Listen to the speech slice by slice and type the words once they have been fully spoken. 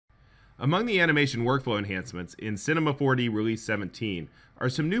Among the animation workflow enhancements in Cinema 4D Release 17 are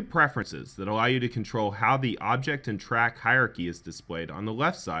some new preferences that allow you to control how the object and track hierarchy is displayed on the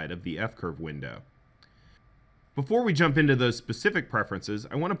left side of the F-curve window. Before we jump into those specific preferences,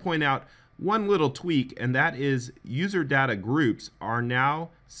 I want to point out one little tweak, and that is user data groups are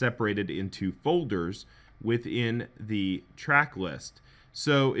now separated into folders within the track list.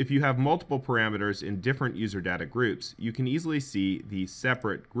 So if you have multiple parameters in different user data groups, you can easily see the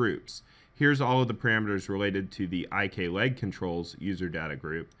separate groups. Here's all of the parameters related to the IK leg controls user data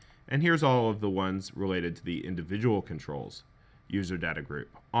group, and here's all of the ones related to the individual controls user data group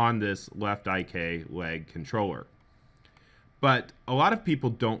on this left IK leg controller. But a lot of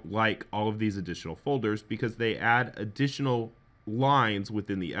people don't like all of these additional folders because they add additional lines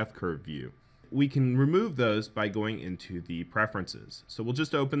within the F-curve view. We can remove those by going into the preferences. So we'll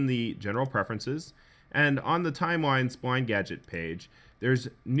just open the general preferences, and on the timeline spline gadget page, there's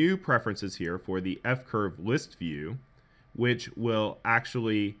new preferences here for the F-curve list view, which will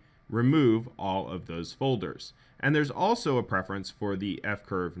actually remove all of those folders. And there's also a preference for the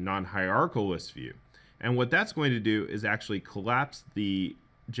F-curve non-hierarchical list view. And what that's going to do is actually collapse the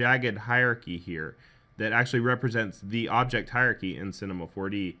jagged hierarchy here that actually represents the object hierarchy in Cinema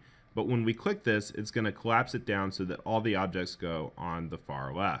 4D. But when we click this, it's going to collapse it down so that all the objects go on the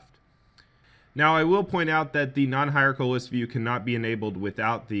far left. Now, I will point out that the non-hierarchical list view cannot be enabled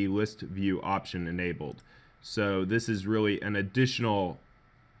without the list view option enabled. So this is really an additional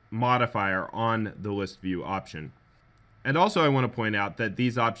modifier on the list view option. And also I want to point out that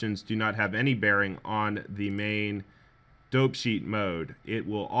these options do not have any bearing on the main Dopesheet mode. It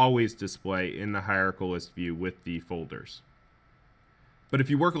will always display in the hierarchical list view with the folders. But if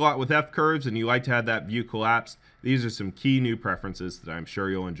you work a lot with F-curves and you like to have that view collapsed, these are some key new preferences that I'm sure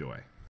you'll enjoy.